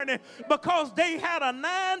because they had a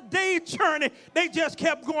 9-day journey. They just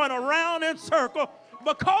kept going around in circle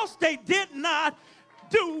because they did not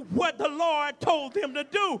do what the Lord told them to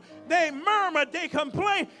do. They murmured, they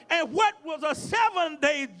complained, and what was a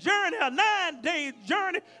 7-day journey, a 9-day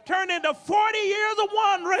journey, turned into 40 years of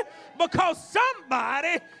wandering because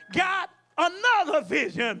somebody got another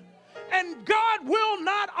vision. And God will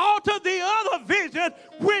not alter the other vision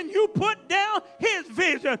when you put down his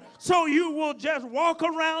vision. So you will just walk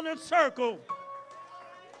around in circles.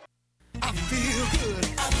 I feel good.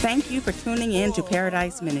 Thank you for tuning in to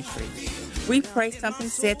Paradise Ministry. We pray something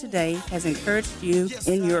said today has encouraged you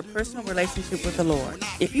in your personal relationship with the Lord.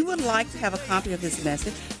 If you would like to have a copy of this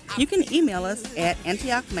message, you can email us at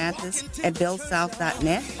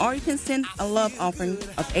antiochmathis@bellsouth.net, or you can send a love offering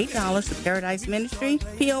of $8 to Paradise Ministry,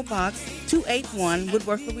 P.O. Box 281,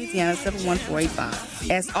 Woodworth, Louisiana 71485.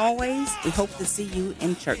 As always, we hope to see you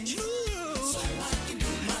in church.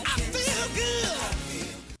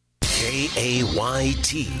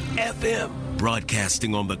 KAYT FM,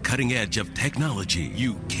 broadcasting on the cutting edge of technology.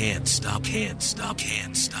 You can't stop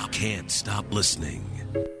listening.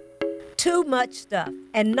 Too much stuff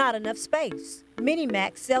and not enough space.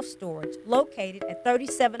 Minimax Self-Storage, located at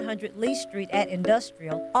 3700 Lee Street at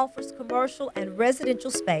Industrial, offers commercial and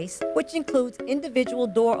residential space, which includes individual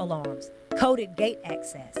door alarms, coded gate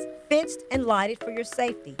access, fenced and lighted for your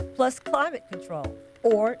safety, plus climate control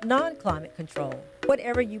or non-climate control,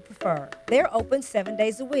 whatever you prefer. They're open 7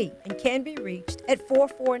 days a week and can be reached at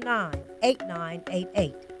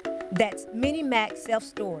 449-8988. That's Minimax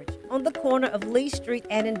Self-Storage on the corner of Lee Street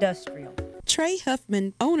and Industrial. Trey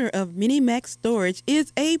Huffman, owner of Minimax Storage,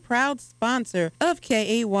 is a proud sponsor of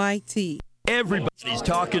KAYT. Everybody's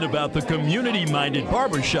talking about the community-minded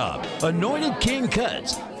barbershop, Anointed King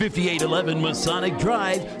Cuts, 5811 Masonic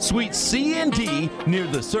Drive, Suite C and D, near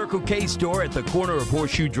the Circle K store at the corner of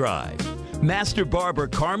Horseshoe Drive. Master Barber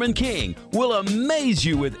Carmen King will amaze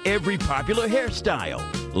you with every popular hairstyle,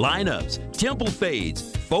 lineups, temple fades,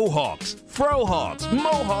 faux hawks, fro hawks,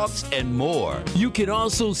 mohawks, and more. You can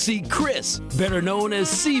also see Chris, better known as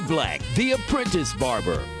C Black, the apprentice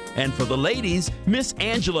barber. And for the ladies, Miss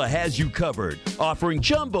Angela has you covered, offering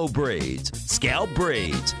jumbo braids, scalp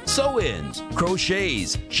braids, sew-ins,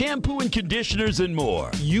 crochets, shampoo and conditioners, and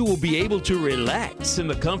more. You will be able to relax in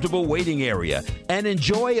the comfortable waiting area and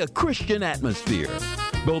enjoy a Christian atmosphere.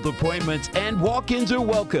 Both appointments and walk-ins are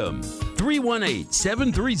welcome.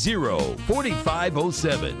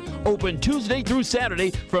 318-730-4507. Open Tuesday through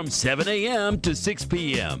Saturday from 7 a.m. to 6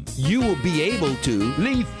 p.m. You will be able to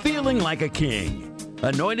leave feeling like a king.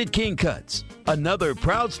 Anointed King Cuts, another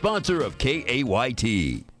proud sponsor of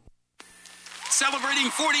KAYT. Celebrating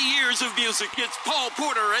 40 years of music, it's Paul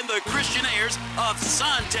Porter and the Christian Airs of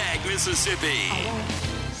Sontag, Mississippi.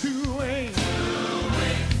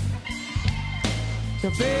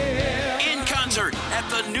 In concert at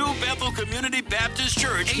the New Bethel Community Baptist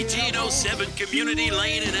Church, 1807 Community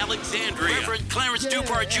Lane in Alexandria. Reverend Clarence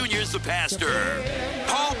Dupart Jr. is the pastor.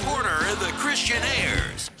 Paul Porter and the Christian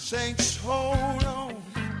Airs. Saints, hold on,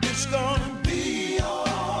 it's gonna be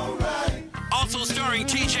all right. Also starring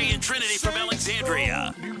TJ and Trinity from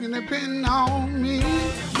Alexandria. You can depend on me.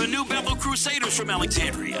 The New Bethel Crusaders from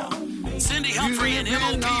Alexandria. Cindy Humphrey and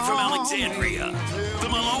MOP from Alexandria. The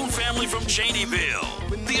Malone family from Cheneyville.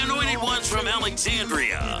 The Anointed Ones from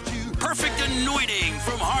Alexandria. Perfect Anointing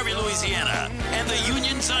from Harvey, Louisiana. And the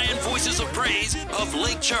Union Zion Voices of Praise of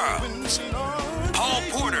Lake Charles. Paul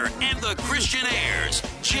Porter and the Christian Airs,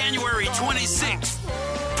 January 26th.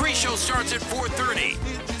 Pre-show starts at 4:30.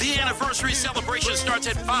 The anniversary celebration starts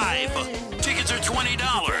at 5. Tickets are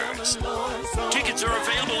 $20. Tickets are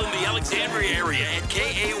available in the Alexandria area at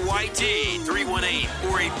KAYT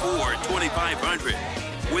 318-484-2500.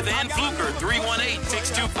 With Ann Fluker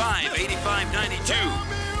 318-625-8592.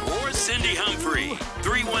 Or Cindy Humphrey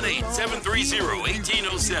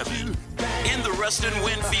 318-730-1807. In the Ruston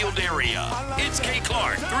Winfield area, it's Kay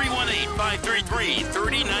Clark,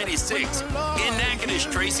 318-533-3096. In Natchitoches,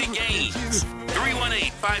 Tracy Gaines,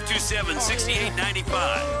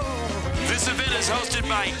 318-527-6895. This event is hosted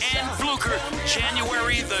by Ann Fluker,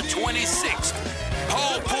 January the 26th.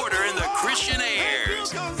 Paul Porter and the Christian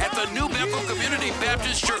Airs at the New Bethel Community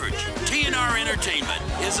Baptist Church. TNR Entertainment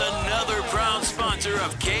is another proud sponsor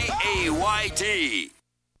of KAYT.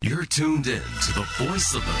 You're tuned in to the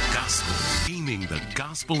voice of the gospel, beaming the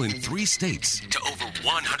gospel in 3 states to over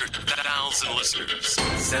 100,000 listeners.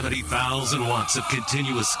 70,000 watts of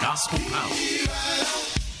continuous gospel power.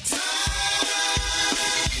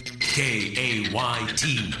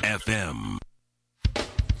 KAYT FM.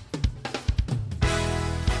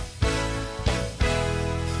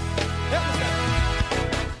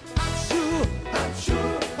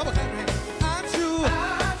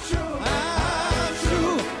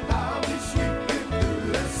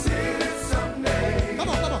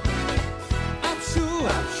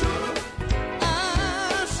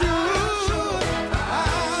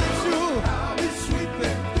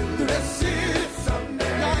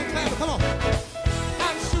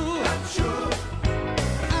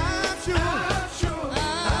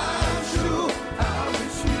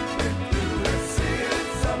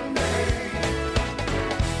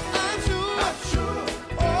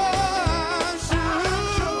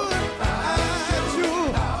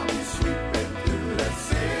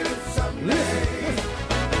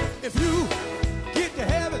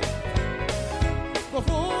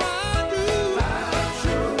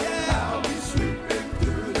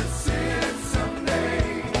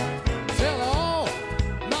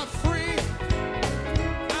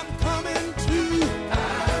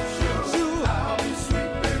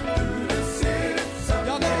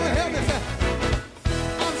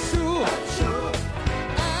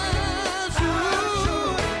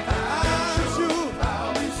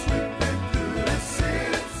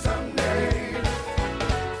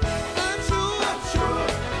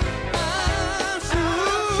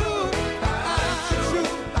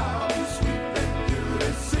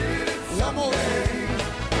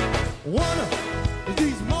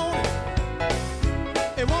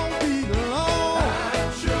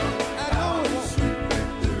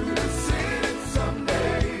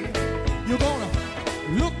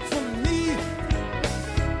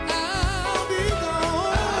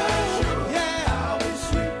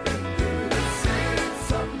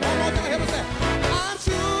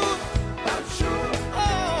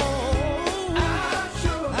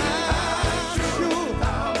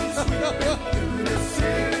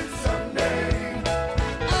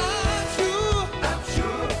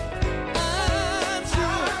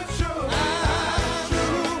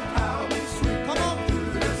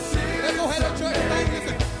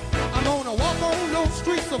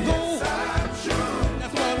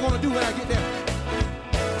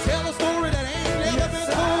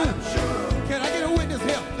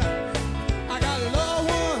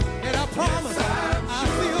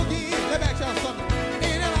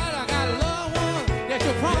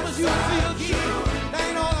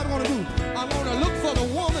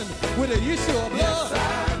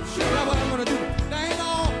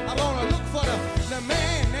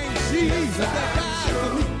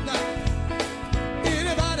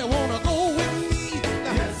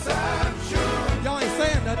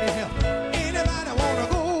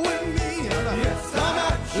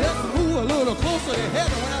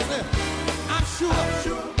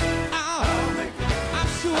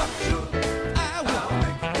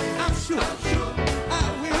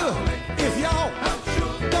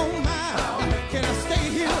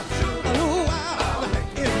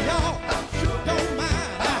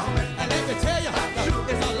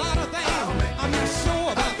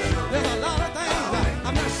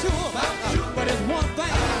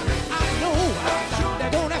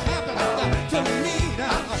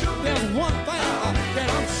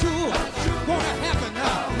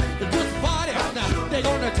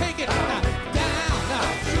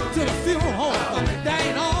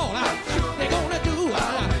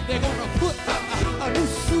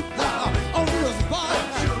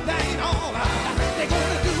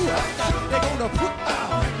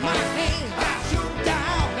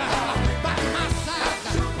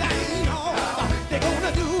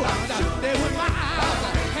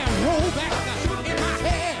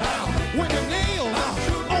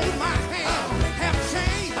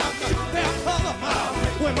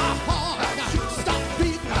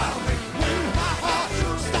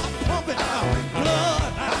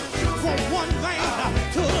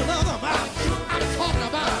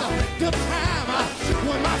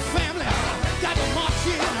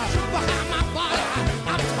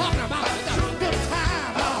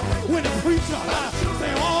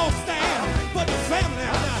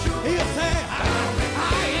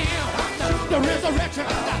 the resurrection.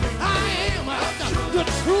 I am the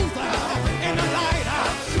truth and the light.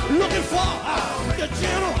 Looking for the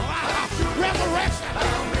general resurrection.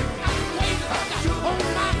 I'm waiting on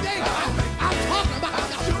my day. I'm talking about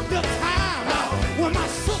the time when my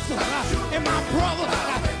sisters and my brothers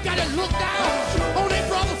got to look down on their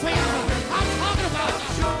brother family. I'm talking about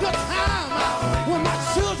the time when my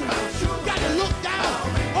children got to look down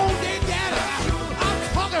on their daddy. I'm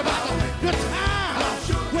talking about the time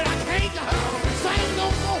when I can't sing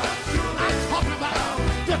no more. I'm talking about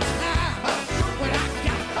the time when I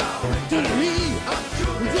got to leave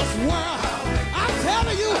this world. I'm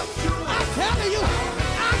telling you, I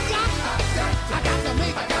got to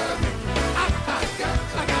make it. I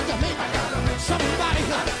got to make it. Somebody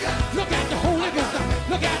look at the Holy Ghost,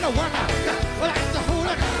 look at the work, look at the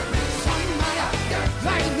Holy Ghost. Somebody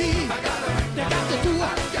like me, they got to do it.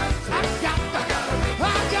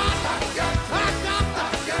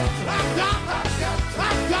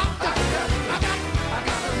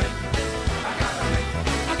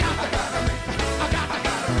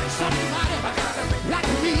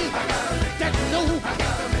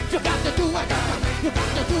 You got to do it. You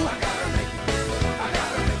got to do it.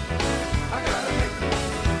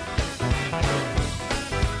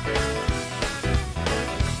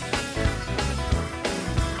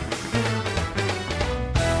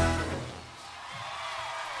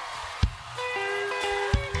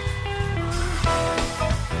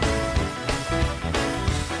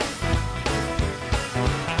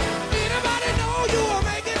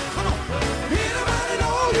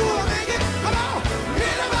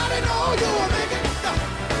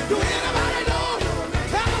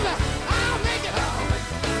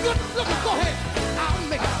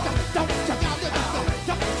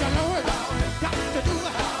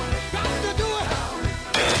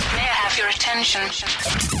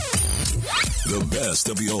 The best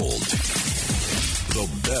of the old. The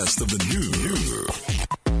best of the new.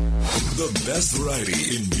 The best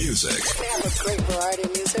variety in music. It's great variety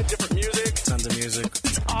of music. Different music. Tons of music.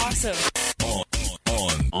 It's awesome.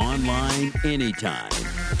 Online anytime.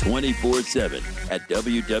 24/7 at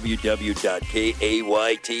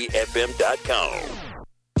www.kaytfm.com.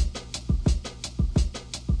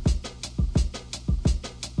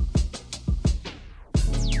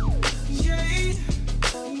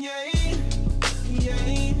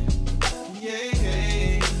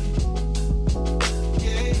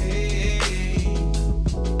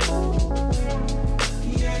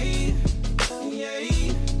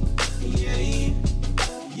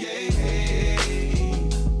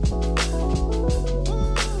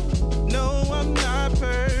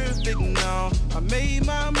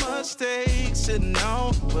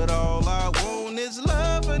 But all I want is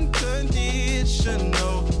love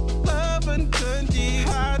unconditional. Love unconditional.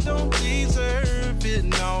 I don't deserve it,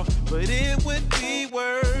 no, but it would be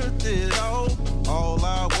worth it all. All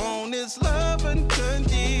I want is love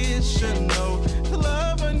unconditional.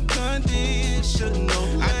 Love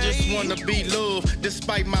unconditional. I just wanna be loved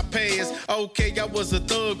despite my past. Okay, I was a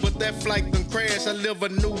thug, but that flight done crashed. I live a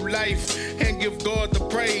new life and give God the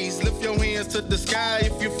praise. Lift your hands to the sky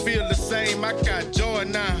if you feel the same. I got joy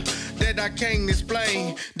now that I can't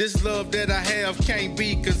explain. This love that I have can't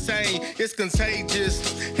be contained. It's contagious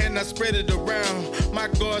and I spread it around. My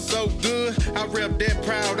God so good, I rep that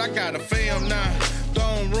proud. I got a fam now.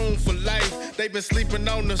 Throwing room for life. They been sleeping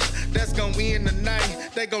on us, that's gon' end the night.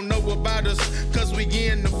 They gon' know about us, cause we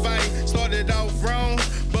in the fight. Started off wrong,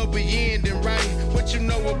 but we ending right. What you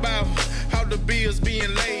know about how the bills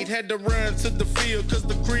being laid? Had to run to the field, cause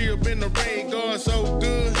the crib in the rain. God so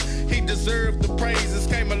good, he deserved the praises.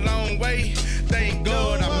 Came a long way, thank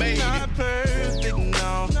God I made it. I'm not perfect,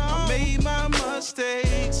 no. I made my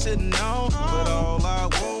mistakes, and no, but all I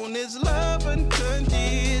want is love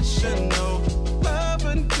unconditional. Love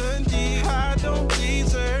unconditional. I don't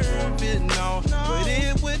deserve it, no, but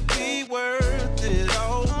it would be worth it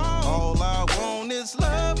all. All I want is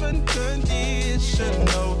love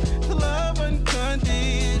unconditional. Love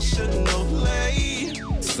unconditional.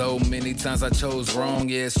 So many times I chose wrong,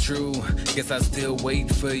 yeah, it's true. Guess I still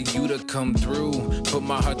wait for you to come through. Put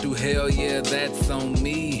my heart through hell, yeah, that's on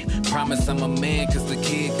me. Promise I'm a man, cause the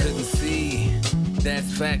kid couldn't see.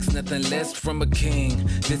 That's facts, nothing less from a king.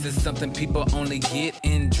 This is something people only get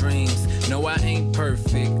in dreams. No, I ain't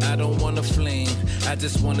perfect, I don't wanna fling. I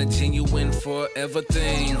just want a genuine forever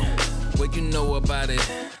thing. What you know about it?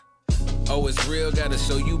 Oh, it's real, gotta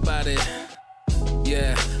show you about it.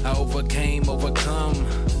 Yeah, I overcome.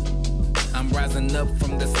 I'm rising up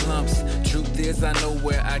from the slumps. Truth is, I know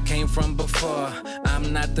where I came from before. I'm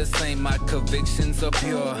I'm not the same, my convictions are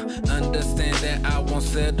pure. Understand that I won't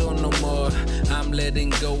settle no more. I'm letting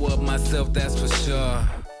go of myself, that's for sure.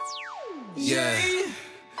 Yeah,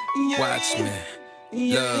 watch me.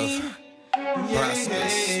 Love,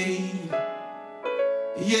 prosperous.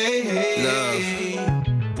 Love,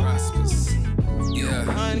 prosperous. Yeah,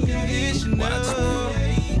 unconditional. Watch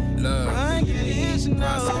me. Love,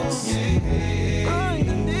 prosperous.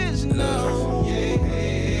 Unconditional.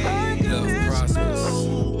 Love, prosperous.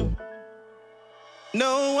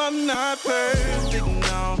 No, I'm not perfect,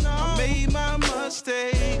 no. I made my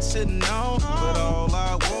mistakes, and no. But all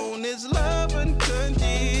I want is love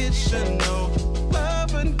unconditional.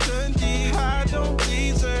 Love unconditional. I don't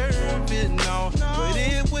deserve it, no. But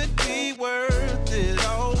it would be worth it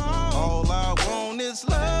all. All I want is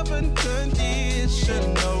love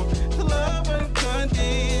unconditional. Love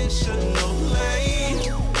unconditional.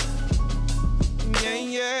 Yeah,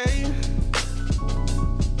 yeah.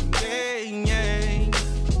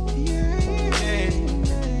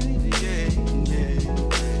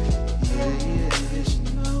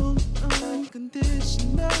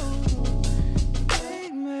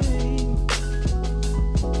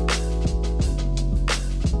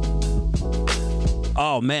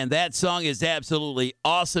 Oh, man, that song is absolutely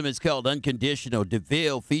awesome. It's called Unconditional.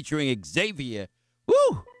 DeVille featuring Xavier.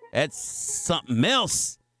 Woo! That's something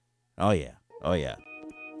else. Oh, yeah. Oh, yeah.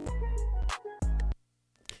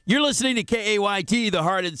 You're listening to KAYT, the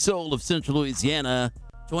heart and soul of Central Louisiana,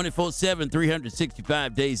 24/7,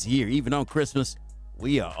 365 days a year. Even on Christmas,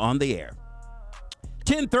 we are on the air.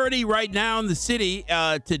 10:30 right now in the city.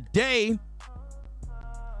 Today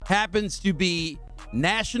happens to be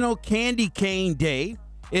National Candy Cane Day.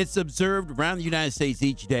 It's observed around the United States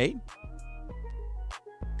each day.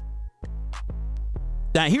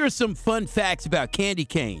 Now, here are some fun facts about candy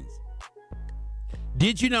canes.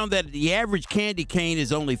 Did you know that the average candy cane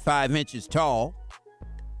is only 5 inches tall?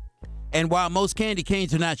 And while most candy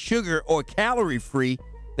canes are not sugar or calorie free,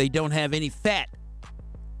 they don't have any fat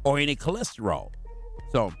or any cholesterol.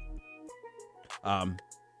 So,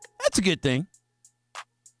 that's a good thing.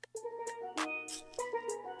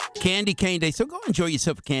 Candy cane day. So go enjoy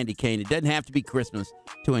yourself a candy cane. It doesn't have to be Christmas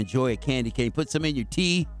to enjoy a candy cane. Put some in your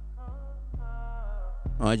tea.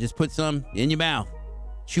 Or just put some in your mouth.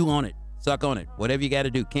 Chew on it. Suck on it. Whatever you got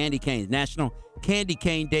to do. Candy canes. National Candy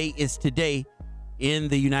Cane Day is today in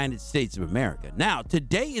the United States of America. Now,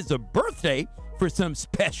 today is a birthday for some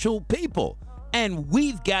special people. And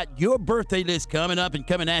we've got your birthday list coming up and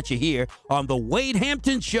coming at you here on the Wade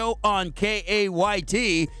Hampton Show on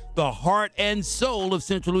KAYT, the heart and soul of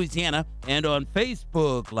Central Louisiana, and on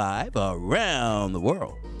Facebook Live around the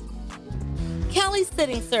world. Kelly's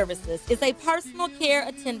Sitting Services is a personal care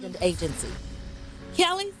attendant agency.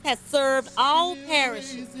 Kelly's has served all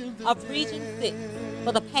parishes of Region 6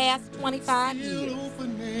 for the past 25 years.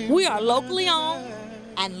 We are locally owned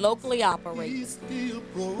and locally operated.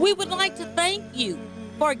 We would like to thank you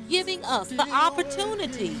for giving us the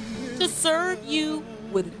opportunity to serve you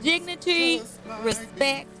with dignity,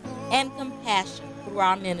 respect, and compassion through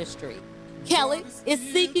our ministry. Kelly is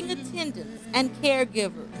seeking attendants and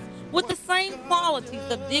caregivers with the same qualities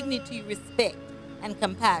of dignity, respect, and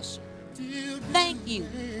compassion. Thank you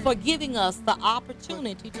for giving us the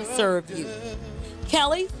opportunity to serve you.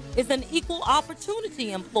 Kelly is an equal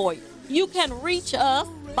opportunity employer. You can reach us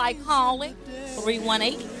by calling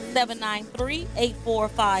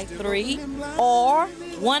 318-793-8453 or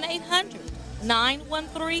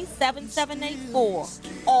 1-800-913-7784.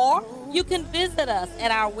 Or you can visit us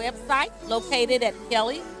at our website located at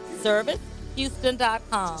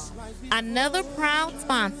kellyservicehouston.com. Another proud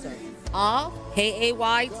sponsor of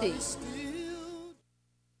KAYT.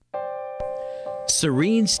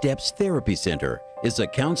 Serene Steps Therapy Center is a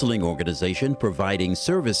counseling organization providing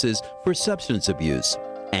services for substance abuse,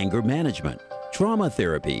 anger management, trauma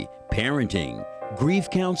therapy, parenting, grief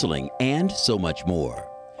counseling, and so much more.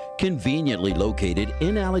 Conveniently located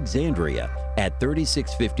in Alexandria at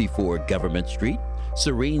 3654 Government Street,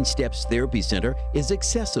 Serene Steps Therapy Center is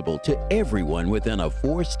accessible to everyone within a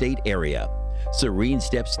 4-state area. Serene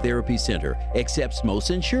Steps Therapy Center accepts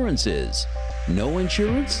most insurances. No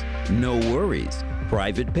insurance? No worries.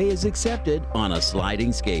 Private pay is accepted on a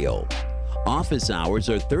sliding scale. Office hours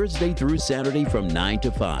are Thursday through Saturday from 9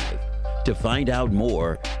 to 5. To find out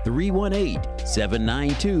more,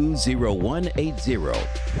 318-792-0180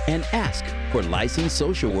 and ask for licensed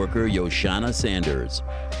social worker Yoshana Sanders.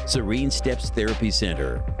 Serene Steps Therapy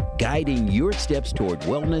Center, guiding your steps toward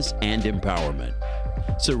wellness and empowerment.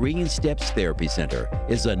 Serene Steps Therapy Center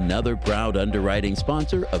is another proud underwriting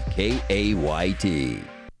sponsor of KAYT.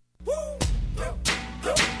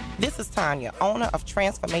 This is Tanya, owner of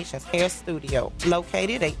Transformations Hair Studio,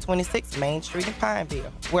 located at 26 Main Street in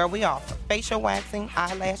Pineville, where we offer facial waxing,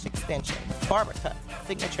 eyelash extensions, barber cuts,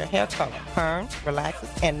 signature hair color, perms,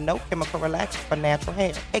 relaxers, and no chemical relaxers for natural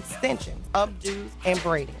hair, extensions, updos, and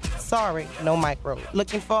braiding. Sorry, no micro.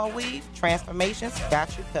 Looking for a weave? Transformations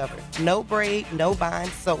got you covered. No braid, no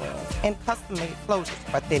bind sew-ins, and custom-made closures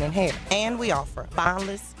for thinning hair. And we offer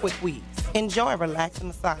bondless quick weaves. Enjoy a relaxing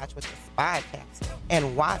massage with the Spy Capsule, and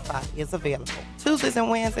Wi-Fi is available. Tuesdays and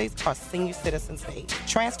Wednesdays are Senior Citizens Day.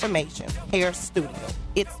 Transformations Hair Studio.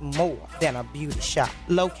 It's more than a beauty shop.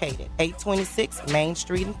 Located 826 Main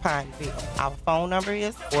Street in Pineville. Our phone number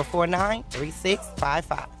is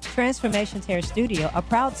 449-3655. Transformations Hair Studio, a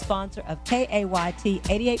proud sponsor of KAYT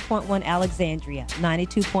 88.1 Alexandria,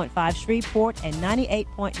 92.5 Shreveport, and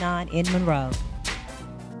 98.9 in Monroe.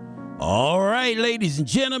 All right, ladies and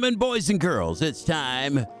gentlemen, boys and girls, it's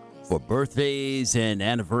time for birthdays and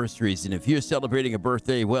anniversaries. And if you're celebrating a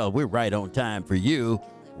birthday, well, we're right on time for you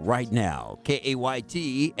right now.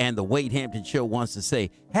 KAYT and the Wade Hampton Show wants to say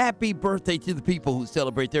happy birthday to the people who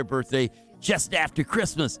celebrate their birthday just after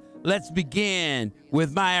Christmas. Let's begin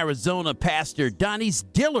with my Arizona pastor, Donnie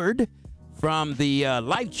Dillard, from the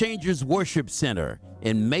Life Changers Worship Center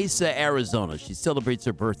in Mesa, Arizona. She celebrates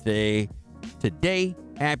her birthday today.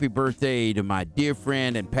 Happy birthday to my dear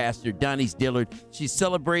friend and pastor, Donnie Dillard. She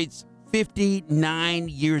celebrates 59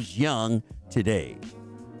 years young today.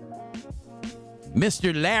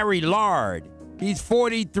 Mr. Larry Lard, he's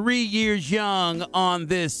 43 years young on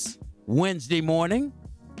this Wednesday morning.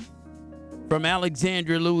 From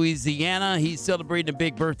Alexandria, Louisiana, he's celebrating a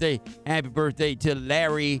big birthday. Happy birthday to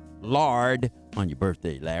Larry Lard on your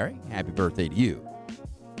birthday, Larry. Happy birthday to you.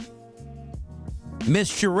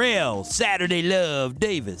 Miss Sherelle Saturday Love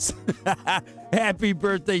Davis. Happy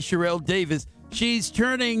birthday, Sherelle Davis. She's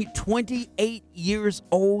turning 28 years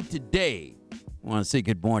old today. I want to say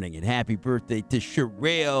good morning and happy birthday to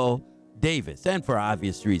Sherelle Davis. And for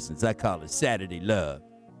obvious reasons, I call it Saturday Love.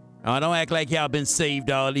 Oh, don't act like y'all been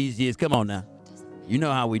saved all these years. Come on now. You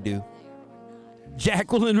know how we do.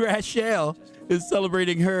 Jacqueline Rachel is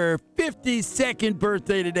celebrating her 52nd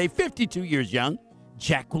birthday today. 52 years young.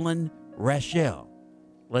 Jacqueline Rachel.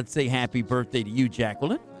 Let's say happy birthday to you,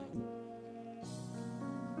 Jacqueline.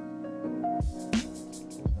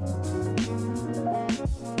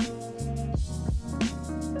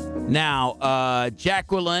 Now,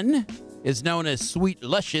 Jacqueline is known as Sweet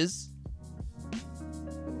Luscious.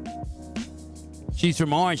 She's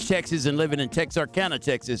from Orange, Texas, and living in Texarkana,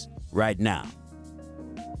 Texas right now.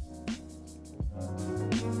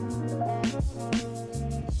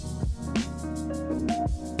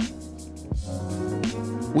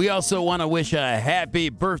 We also want to wish a happy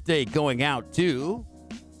birthday going out to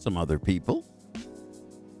some other people.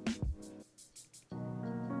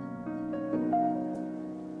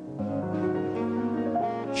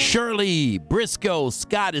 Shirley Briscoe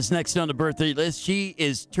Scott is next on the birthday list. She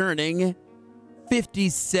is turning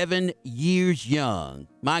 57 years young.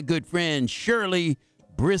 My good friend Shirley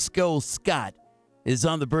Briscoe Scott is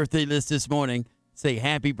on the birthday list this morning. Say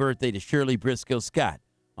happy birthday to Shirley Briscoe Scott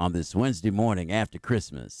on this Wednesday morning after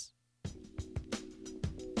Christmas.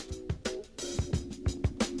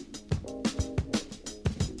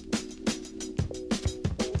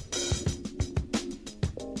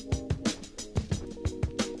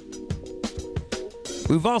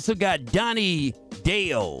 We've also got Donnie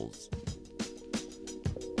Dales,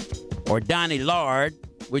 or Donnie Lard,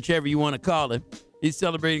 whichever you want to call him. He's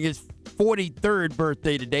celebrating his 43rd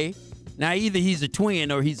birthday today. Now, either he's a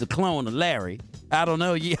twin or he's a clone of Larry. I don't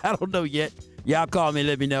know yet. Y'all call me,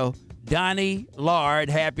 let me know. Donnie Lard,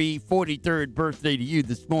 happy 43rd birthday to you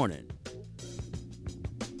this morning.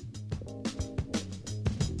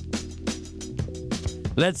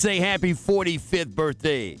 Let's say happy 45th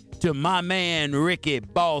birthday to my man, Ricky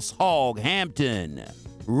Boss Hog Hampton.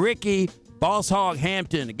 Ricky Boss Hog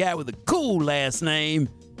Hampton, a guy with a cool last name.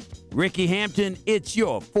 Ricky Hampton, it's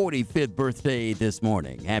your 45th birthday this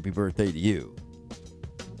morning. Happy birthday to you.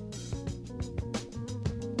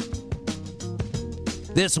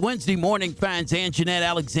 This Wednesday morning finds Anjanette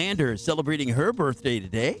Alexander celebrating her birthday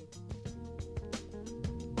today.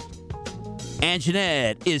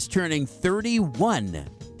 Anjanette is turning 31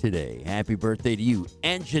 today. Happy birthday to you,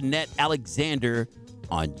 Anjanette Alexander,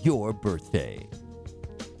 on your birthday.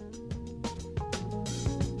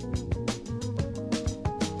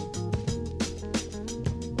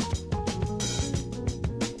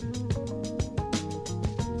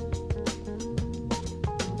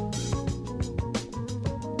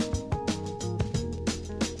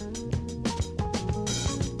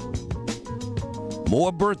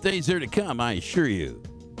 More birthdays are to come, I assure you.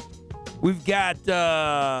 We've got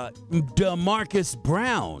DeMarcus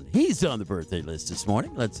Brown. He's on the birthday list this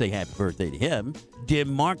morning. Let's say happy birthday to him.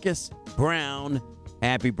 DeMarcus Brown,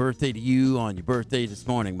 happy birthday to you on your birthday this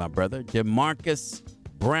morning, my brother. DeMarcus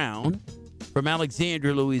Brown from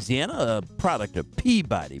Alexandria, Louisiana, a product of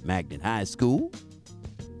Peabody Magnet High School.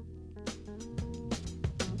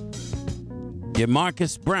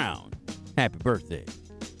 DeMarcus Brown, happy birthday.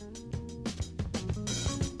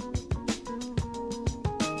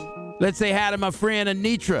 Let's say hi to my friend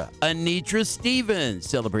Anitra. Anitra Stevens,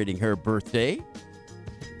 celebrating her birthday.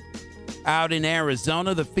 Out in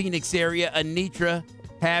Arizona, the Phoenix area. Anitra,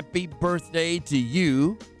 happy birthday to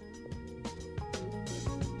you.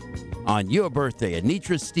 On your birthday,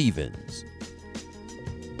 Anitra Stevens.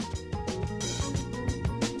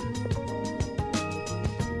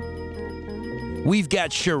 We've got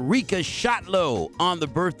Sharika Shotlow on the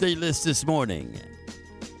birthday list this morning.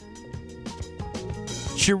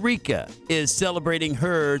 Sharika is celebrating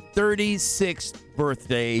her 36th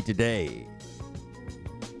birthday today.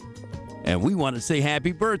 And we want to say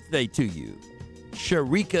happy birthday to you,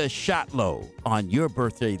 Sharika Shotlow, on your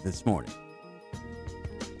birthday this morning.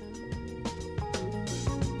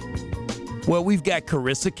 Well, we've got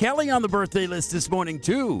Carissa Kelly on the birthday list this morning,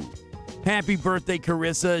 too. Happy birthday,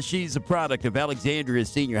 Carissa. She's a product of Alexandria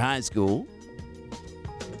Senior High School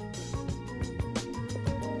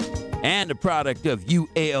and a product of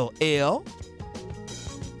ULL.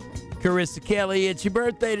 Carissa Kelly, it's your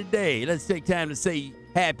birthday today. Let's take time to say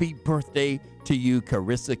happy birthday to you,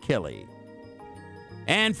 Carissa Kelly.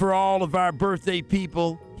 And for all of our birthday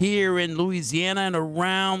people here in Louisiana and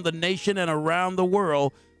around the nation and around the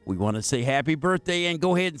world, we want to say happy birthday and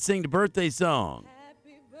go ahead and sing the birthday song.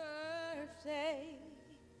 Happy birthday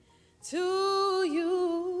to you.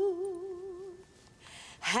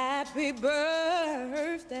 Happy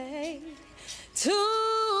birthday to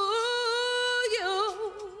you.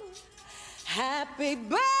 Happy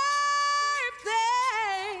birthday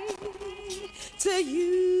to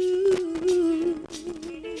you.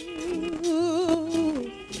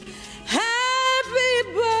 Happy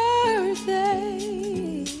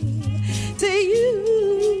birthday to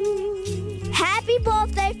you. Happy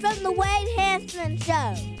birthday from the Wade Hampton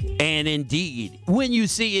Show. And indeed, when you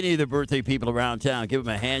see any of the birthday people around town, give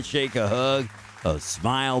them a handshake, a hug, a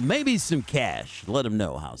smile, maybe some cash. Let them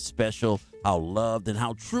know how special, how loved, and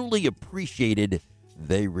how truly appreciated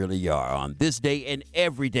they really are. On this day and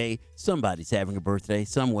every day, somebody's having a birthday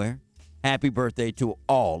somewhere. Happy birthday to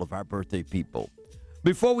all of our birthday people.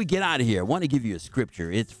 Before we get out of here, I want to give you a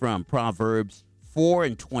scripture. It's from Proverbs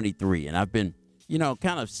 4:23, and I've been,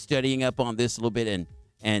 kind of studying up on this a little bit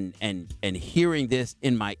and hearing this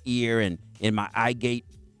in my ear and in my eye gate.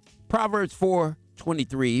 Proverbs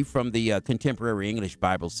 4:23 from the Contemporary English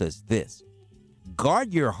Bible says this: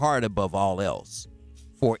 guard your heart above all else,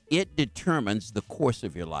 for it determines the course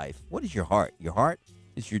of your life. What is your heart? Your heart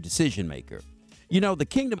is your decision maker. The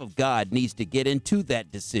kingdom of God needs to get into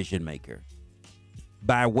that decision maker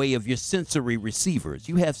by way of your sensory receivers.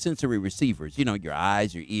 You have sensory receivers, your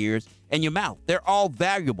eyes, your ears, and your mouth. They're all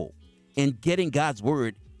valuable in getting God's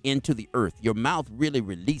word into the earth. Your mouth really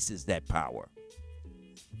releases that power.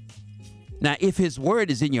 Now, if his word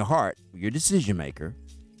is in your heart, your decision maker,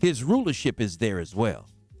 his rulership is there as well.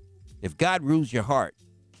 If God rules your heart,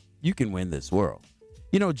 you can win this world.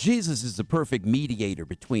 Jesus is the perfect mediator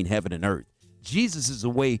between heaven and earth. Jesus is the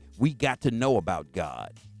way we got to know about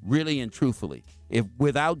God, really and truthfully. If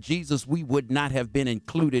without Jesus, we would not have been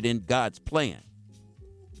included in God's plan.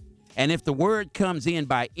 And if the word comes in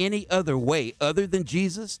by any other way other than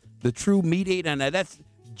Jesus, the true mediator, and that's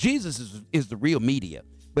Jesus is the real media.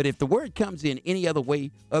 But if the word comes in any other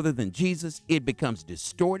way other than Jesus, it becomes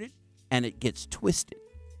distorted and it gets twisted.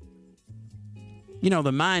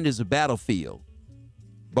 The mind is a battlefield.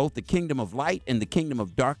 Both the kingdom of light and the kingdom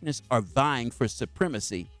of darkness are vying for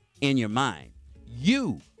supremacy in your mind.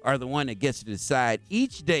 You are the one that gets to decide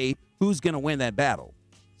each day who's going to win that battle.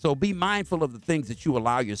 So be mindful of the things that you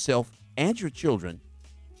allow yourself and your children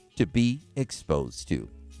to be exposed to.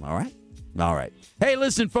 All right? All right. Hey,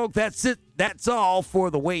 listen, folks, that's it. That's all for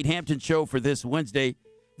the Wade Hampton Show for this Wednesday.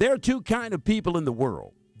 There are two kinds of people in the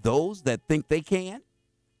world: those that think they can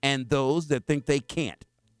and those that think they can't.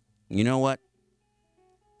 You know what?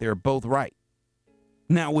 They're both right.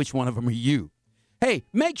 Now, which one of them are you? Hey,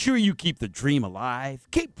 make sure you keep the dream alive,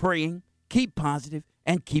 keep praying, keep positive,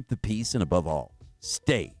 and keep the peace, and above all,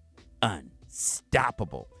 stay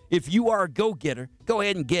unstoppable. If you are a go-getter, go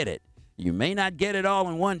ahead and get it. You may not get it all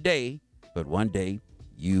in one day, but one day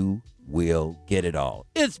you will get it all.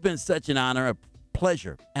 It's been such an honor, a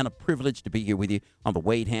pleasure, and a privilege to be here with you on the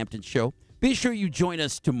Wade Hampton Show. Be sure you join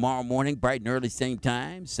us tomorrow morning, bright and early, same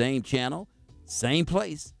time, same channel, same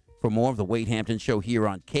place, for more of the Wade Hampton Show here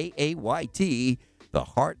on KAYT, the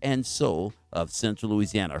heart and soul of Central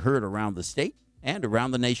Louisiana, heard around the state and around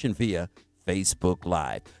the nation via Facebook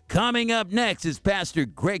Live. Coming up next is Pastor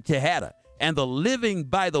Greg Tejada and the Living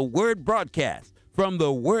by the Word broadcast from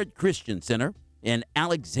the Word Christian Center in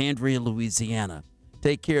Alexandria, Louisiana.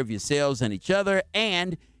 Take care of yourselves and each other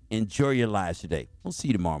and enjoy your lives today. We'll see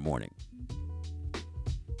you tomorrow morning.